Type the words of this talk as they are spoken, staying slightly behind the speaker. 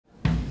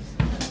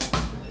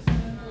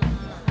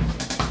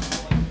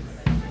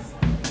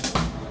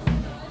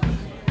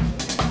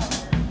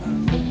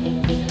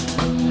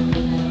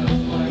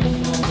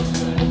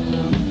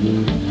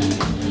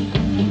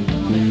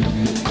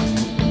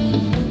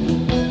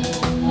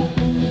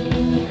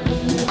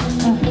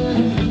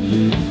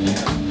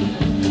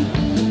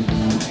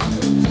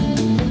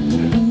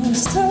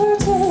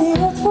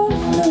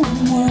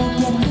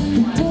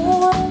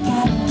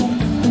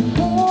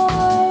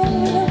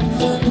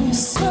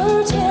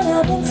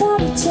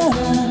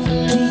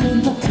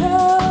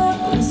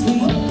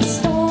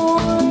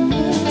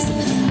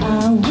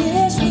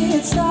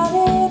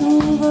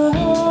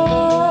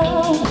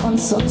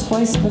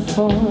twice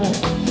before.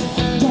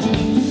 Get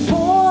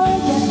reborn,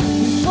 get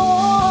reborn.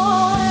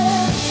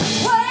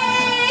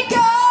 Wake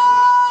up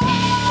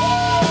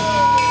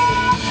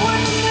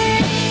with me,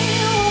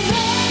 we'll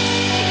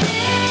make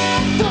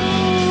it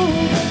through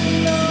the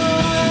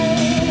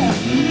night.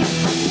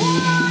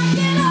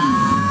 Walking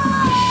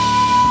off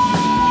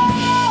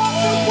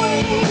the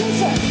wings,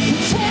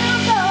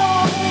 pretend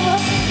on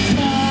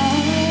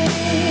flight.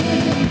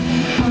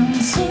 I'm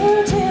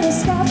searching the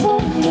sky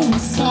for new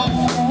song.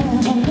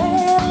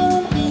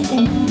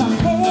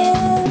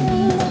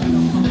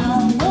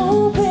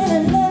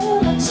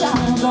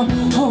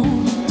 Hold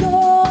the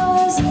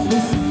doors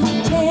if I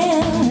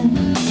can,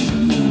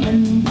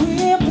 and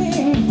we're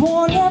being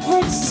born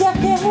every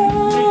second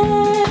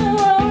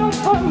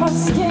from my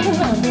skin.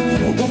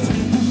 If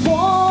you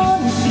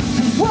want,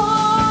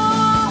 wake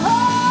up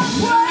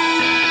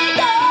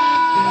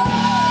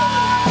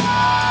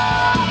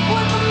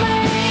with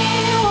me,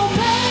 we'll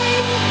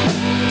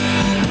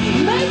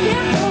make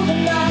it through the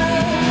night.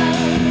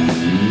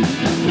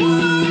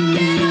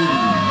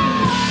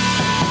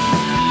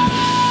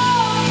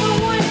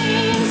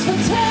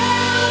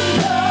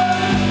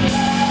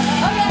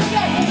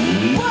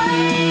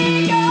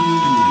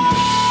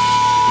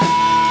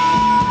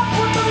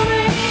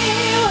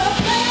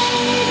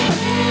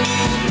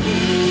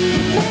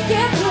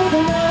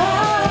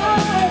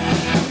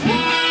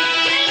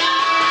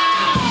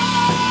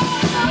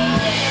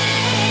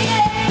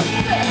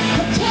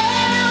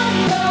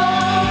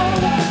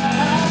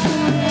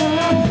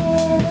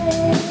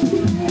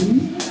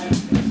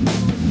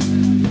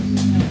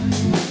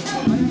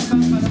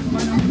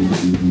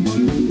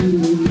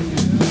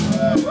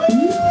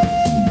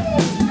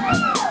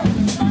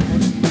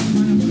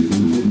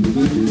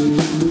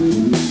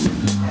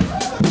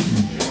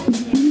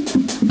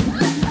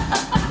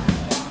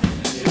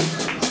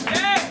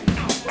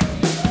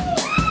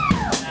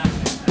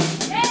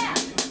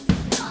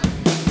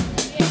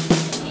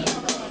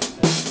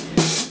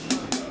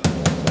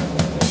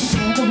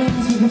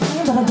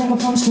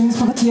 Working strings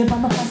puppeteered by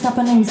my past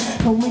happenings.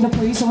 Told me to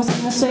pray, so I was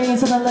gonna say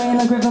instead of laying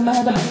a grip in my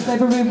head about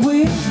slavery.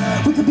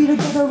 We could be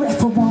together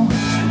if we want.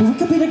 We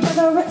could be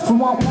together if we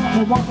want.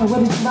 Where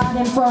did you ride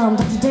in from?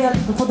 Don't you dare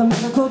leave before the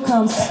miracle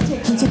comes.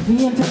 Take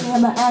me and feel me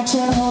in the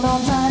action. Hold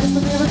on tight, it's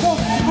the miracle.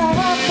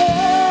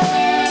 Happen.